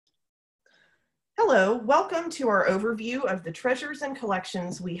Hello, welcome to our overview of the treasures and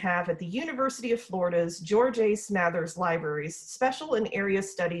collections we have at the University of Florida's George A. Smathers Libraries Special and Area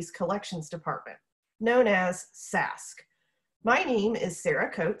Studies Collections Department, known as SASC. My name is Sarah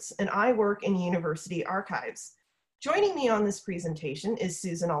Coates, and I work in University Archives. Joining me on this presentation is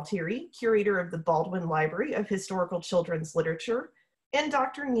Susan Altieri, curator of the Baldwin Library of Historical Children's Literature, and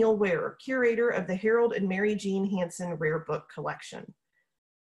Dr. Neil Ware, curator of the Harold and Mary Jean Hansen Rare Book Collection.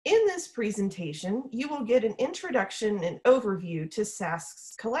 In this presentation, you will get an introduction and overview to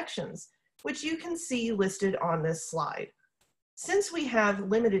SASC's collections, which you can see listed on this slide. Since we have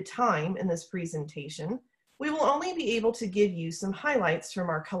limited time in this presentation, we will only be able to give you some highlights from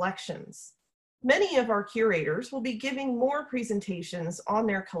our collections. Many of our curators will be giving more presentations on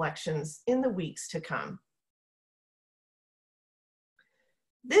their collections in the weeks to come.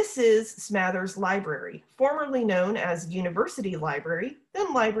 This is Smathers Library, formerly known as University Library,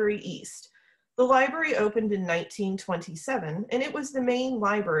 then Library East. The library opened in 1927, and it was the main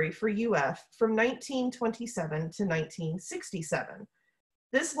library for UF from 1927 to 1967.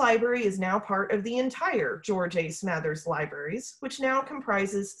 This library is now part of the entire George A. Smathers Libraries, which now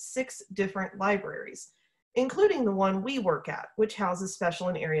comprises 6 different libraries, including the one we work at, which houses Special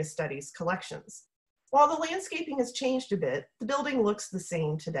and Area Studies collections. While the landscaping has changed a bit, the building looks the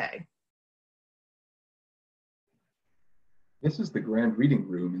same today. This is the Grand Reading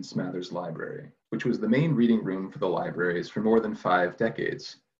Room in Smathers Library, which was the main reading room for the libraries for more than 5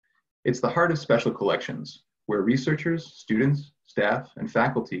 decades. It's the heart of special collections, where researchers, students, staff, and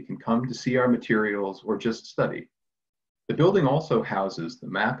faculty can come to see our materials or just study. The building also houses the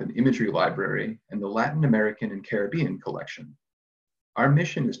Map and Imagery Library and the Latin American and Caribbean collection. Our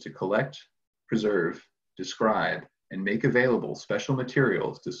mission is to collect, preserve, describe, and make available special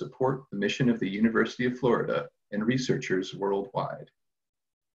materials to support the mission of the University of Florida and researchers worldwide.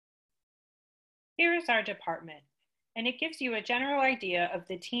 Here is our department, and it gives you a general idea of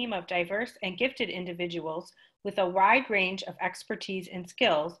the team of diverse and gifted individuals with a wide range of expertise and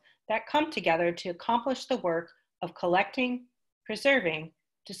skills that come together to accomplish the work of collecting, preserving,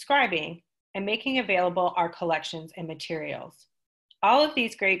 describing, and making available our collections and materials. All of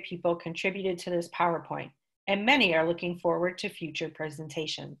these great people contributed to this PowerPoint, and many are looking forward to future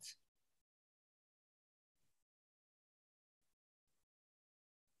presentations.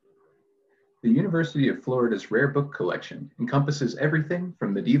 The University of Florida's Rare Book Collection encompasses everything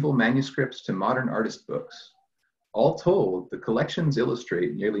from medieval manuscripts to modern artist books. All told, the collections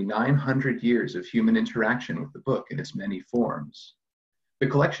illustrate nearly 900 years of human interaction with the book in its many forms. The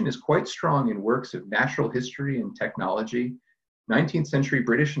collection is quite strong in works of natural history and technology, 19th century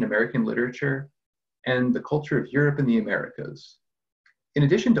British and American literature, and the culture of Europe and the Americas. In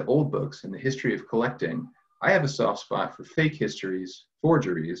addition to old books and the history of collecting, I have a soft spot for fake histories,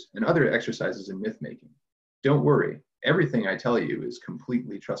 forgeries, and other exercises in myth-making. Don't worry, everything I tell you is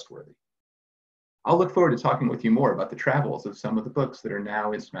completely trustworthy. I'll look forward to talking with you more about the travels of some of the books that are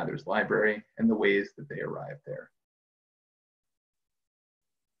now in Smathers Library and the ways that they arrived there.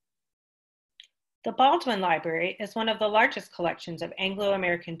 The Baldwin Library is one of the largest collections of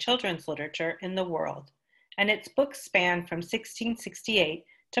Anglo-American children's literature in the world, and its books span from 1668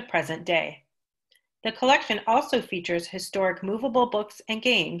 to present day. The collection also features historic movable books and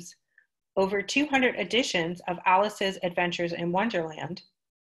games, over 200 editions of Alice's Adventures in Wonderland,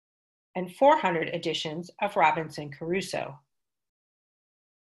 and 400 editions of Robinson Crusoe.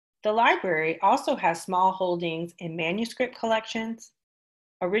 The library also has small holdings in manuscript collections,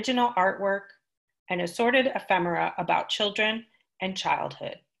 original artwork, and assorted ephemera about children and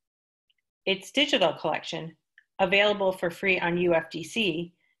childhood. Its digital collection, available for free on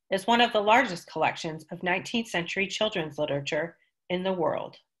UFDC, is one of the largest collections of 19th century children's literature in the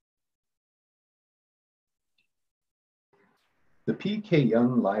world. The P.K.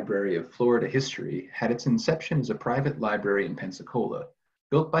 Young Library of Florida History had its inception as a private library in Pensacola,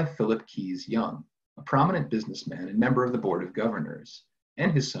 built by Philip Keyes Young, a prominent businessman and member of the Board of Governors,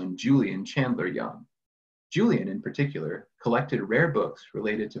 and his son Julian Chandler Young. Julian, in particular, collected rare books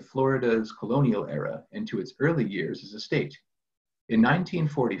related to Florida's colonial era and to its early years as a state. In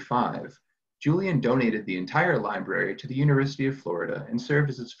 1945, Julian donated the entire library to the University of Florida and served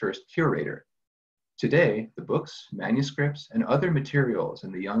as its first curator. Today, the books, manuscripts, and other materials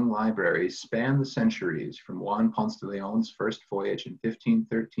in the Young Library span the centuries from Juan Ponce de Leon's first voyage in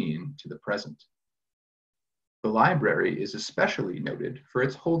 1513 to the present. The library is especially noted for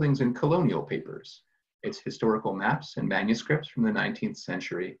its holdings in colonial papers, its historical maps and manuscripts from the 19th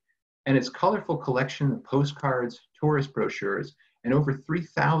century, and its colorful collection of postcards, tourist brochures, and over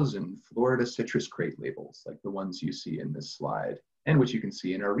 3,000 Florida citrus crate labels like the ones you see in this slide, and which you can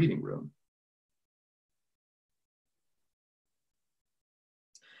see in our reading room.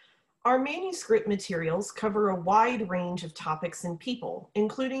 Our manuscript materials cover a wide range of topics and people,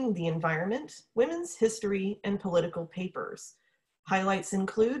 including the environment, women's history, and political papers. Highlights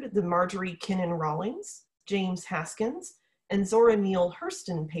include the Marjorie Kinnan Rawlings, James Haskins, and Zora Neale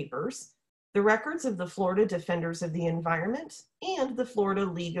Hurston papers, the records of the Florida Defenders of the Environment, and the Florida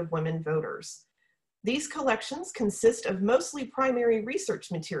League of Women Voters. These collections consist of mostly primary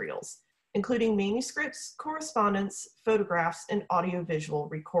research materials, including manuscripts, correspondence, photographs, and audiovisual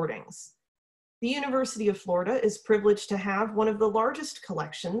recordings. The University of Florida is privileged to have one of the largest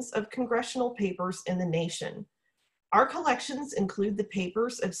collections of congressional papers in the nation. Our collections include the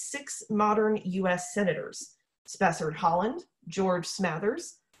papers of 6 modern U.S. senators: Spessard Holland, George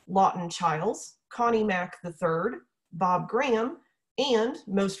Smathers, Lawton Chiles, Connie Mack III, Bob Graham, and,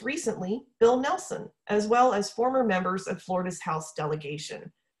 most recently, Bill Nelson, as well as former members of Florida's House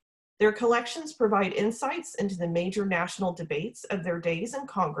delegation. Their collections provide insights into the major national debates of their days in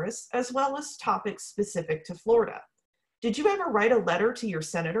Congress, as well as topics specific to Florida. Did you ever write a letter to your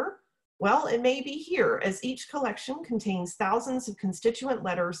senator? Well, it may be here, as each collection contains thousands of constituent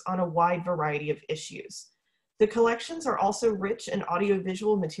letters on a wide variety of issues. The collections are also rich in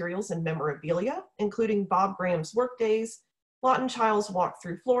audiovisual materials and memorabilia, including Bob Graham's workdays, Lawton Chiles' walk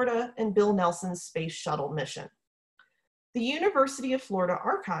through Florida, and Bill Nelson's space shuttle mission. The University of Florida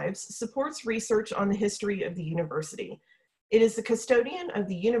Archives supports research on the history of the university. It is the custodian of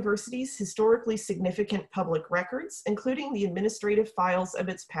the university's historically significant public records, including the administrative files of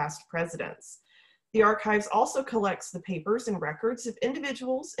its past presidents. The archives also collects the papers and records of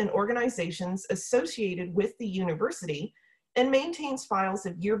individuals and organizations associated with the university and maintains files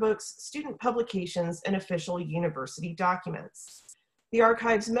of yearbooks, student publications, and official university documents. The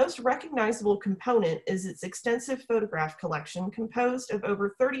archive's most recognizable component is its extensive photograph collection composed of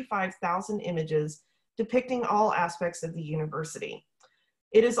over 35,000 images depicting all aspects of the university.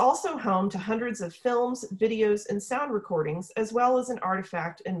 It is also home to hundreds of films, videos, and sound recordings, as well as an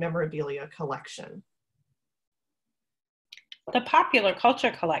artifact and memorabilia collection. The popular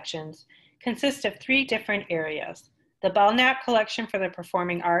culture collections consist of 3 different areas: the Belknap Collection for the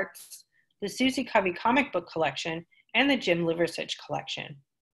Performing Arts, the Susie Covey Comic Book Collection, and the Jim Liversidge Collection.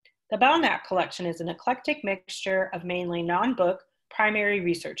 The Belknap Collection is an eclectic mixture of mainly non-book primary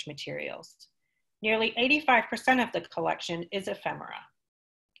research materials. Nearly 85% of the collection is ephemera.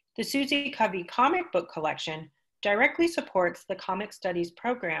 The Susie Covey Comic Book Collection directly supports the Comic Studies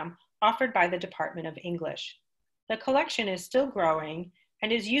program offered by the Department of English. The collection is still growing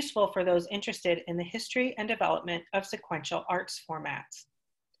and is useful for those interested in the history and development of sequential arts formats.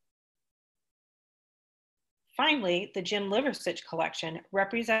 Finally, the Jim Liversidge Collection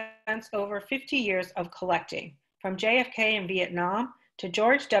represents over 50 years of collecting, from JFK in Vietnam to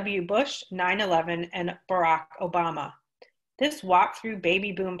George W. Bush, 9/11, and Barack Obama. This walk through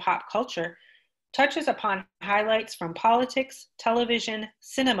baby boom pop culture touches upon highlights from politics, television,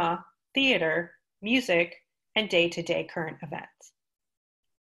 cinema, theater, music, and day-to-day current events.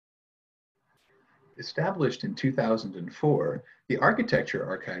 Established in 2004, the Architecture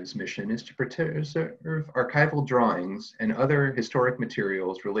Archive's mission is to preserve archival drawings and other historic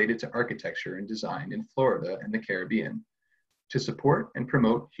materials related to architecture and design in Florida and the Caribbean, to support and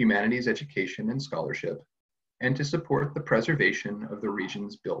promote humanities education and scholarship, and to support the preservation of the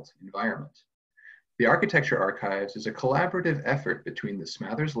region's built environment. The Architecture Archives is a collaborative effort between the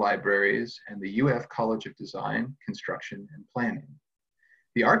Smathers Libraries and the UF College of Design, Construction, and Planning.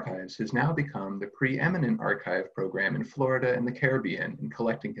 The Archives has now become the preeminent archive program in Florida and the Caribbean in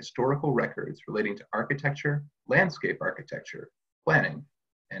collecting historical records relating to architecture, landscape architecture, planning,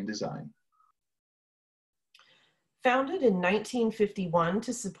 and design. Founded in 1951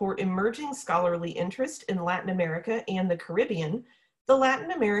 to support emerging scholarly interest in Latin America and the Caribbean, the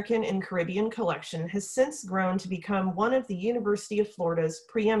Latin American and Caribbean collection has since grown to become one of the University of Florida's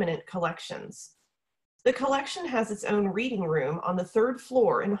preeminent collections. The collection has its own reading room on the 3rd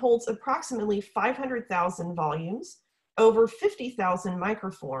floor and holds approximately 500,000 volumes, over 50,000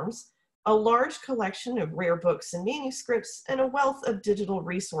 microforms, a large collection of rare books and manuscripts, and a wealth of digital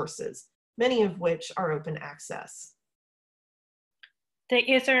resources, many of which are open access.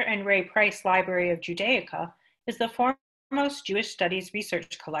 The Iser and Ray Price Library of Judaica is the foremost Jewish studies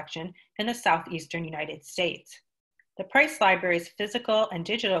research collection in the southeastern United States. The Price Library's physical and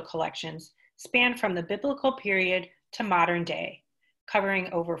digital collections span from the biblical period to modern day,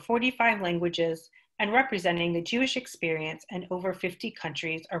 covering over 45 languages and representing the Jewish experience in over 50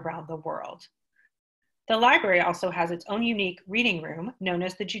 countries around the world. The library also has its own unique reading room known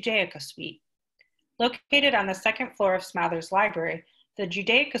as the Judaica Suite. Located on the 2nd floor of Smathers Library, the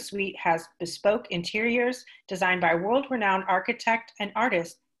Judaica Suite has bespoke interiors designed by world-renowned architect and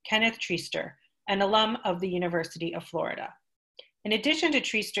artist Kenneth Treister, an alum of the University of Florida. In addition to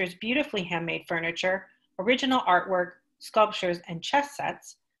Treister's beautifully handmade furniture, original artwork, sculptures, and chess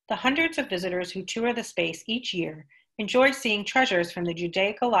sets, the hundreds of visitors who tour the space each year enjoy seeing treasures from the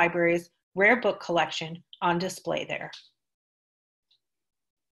Judaica Library's rare book collection on display there.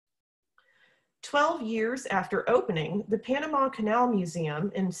 12 years after opening, the Panama Canal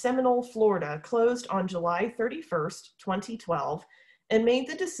Museum in Seminole, Florida closed on July 31st, 2012, and made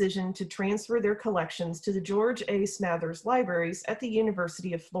the decision to transfer their collections to the George A. Smathers Libraries at the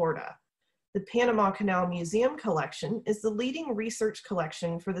University of Florida. The Panama Canal Museum collection is the leading research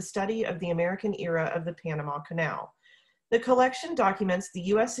collection for the study of the American era of the Panama Canal. The collection documents the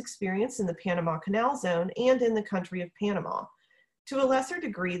U.S. experience in the Panama Canal Zone and in the country of Panama. To a lesser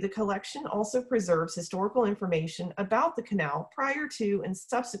degree, the collection also preserves historical information about the canal prior to and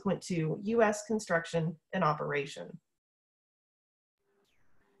subsequent to U.S. construction and operation.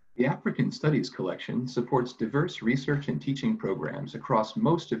 The African Studies Collection supports diverse research and teaching programs across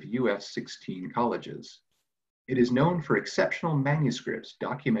most of U.S. 16 colleges. It is known for exceptional manuscripts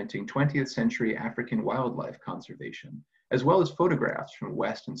documenting 20th century African wildlife conservation, as well as photographs from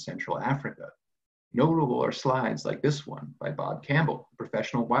West and Central Africa. Notable are slides like this one by Bob Campbell, a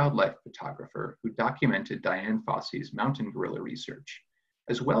professional wildlife photographer who documented Diane Fossey's mountain gorilla research,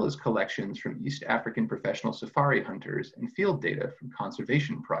 as well as collections from East African professional safari hunters and field data from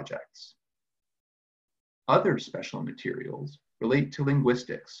conservation projects. Other special materials relate to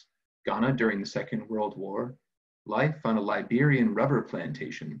linguistics, Ghana during the Second World War, life on a Liberian rubber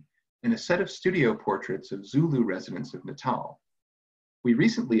plantation, and a set of studio portraits of Zulu residents of Natal. We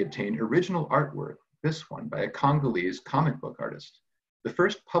recently obtained original artwork, this one by a Congolese comic book artist, the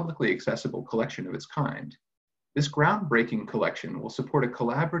first publicly accessible collection of its kind. This groundbreaking collection will support a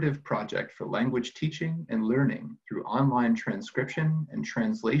collaborative project for language teaching and learning through online transcription and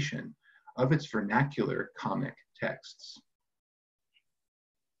translation of its vernacular comic texts.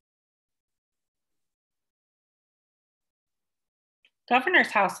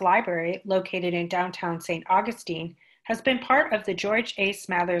 Governor's House Library, located in downtown St. Augustine, has been part of the George A.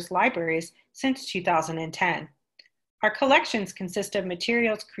 Smathers Libraries since 2010. Our collections consist of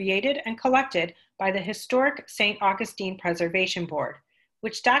materials created and collected by the historic St. Augustine Preservation Board,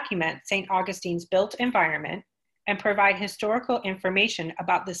 which document St. Augustine's built environment and provide historical information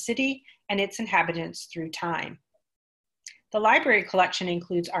about the city and its inhabitants through time. The library collection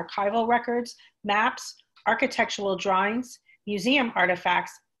includes archival records, maps, architectural drawings, museum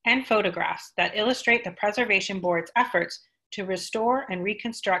artifacts, and photographs that illustrate the Preservation Board's efforts to restore and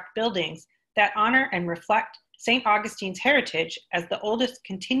reconstruct buildings that honor and reflect St. Augustine's heritage as the oldest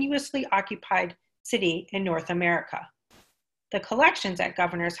continuously occupied city in North America. The collections at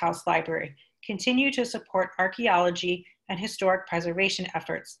Governor's House Library continue to support archaeology and historic preservation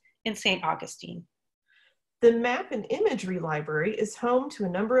efforts in St. Augustine. The Map and Imagery Library is home to a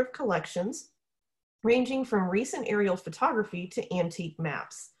number of collections ranging from recent aerial photography to antique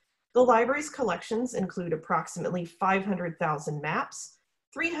maps. The library's collections include approximately 500,000 maps,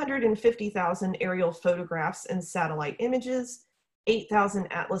 350,000 aerial photographs and satellite images, 8,000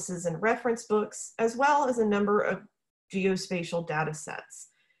 atlases and reference books, as well as a number of geospatial data sets.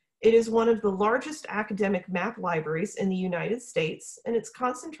 It is one of the largest academic map libraries in the United States, and its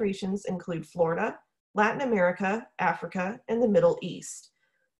concentrations include Florida, Latin America, Africa, and the Middle East.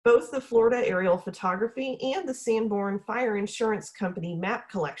 Both the Florida Aerial Photography and the Sanborn Fire Insurance Company map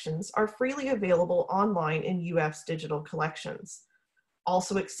collections are freely available online in UF's digital collections.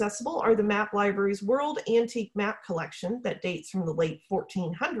 Also accessible are the Map Library's World Antique Map Collection that dates from the late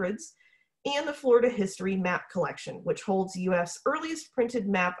 1400s and the Florida History Map Collection, which holds UF's earliest printed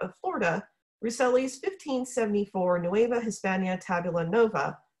map of Florida, Russelli's 1574 Nueva Hispania Tabula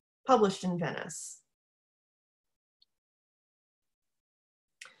Nova, published in Venice.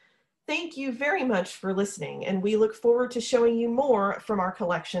 Thank you very much for listening, and we look forward to showing you more from our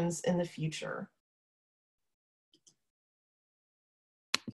collections in the future.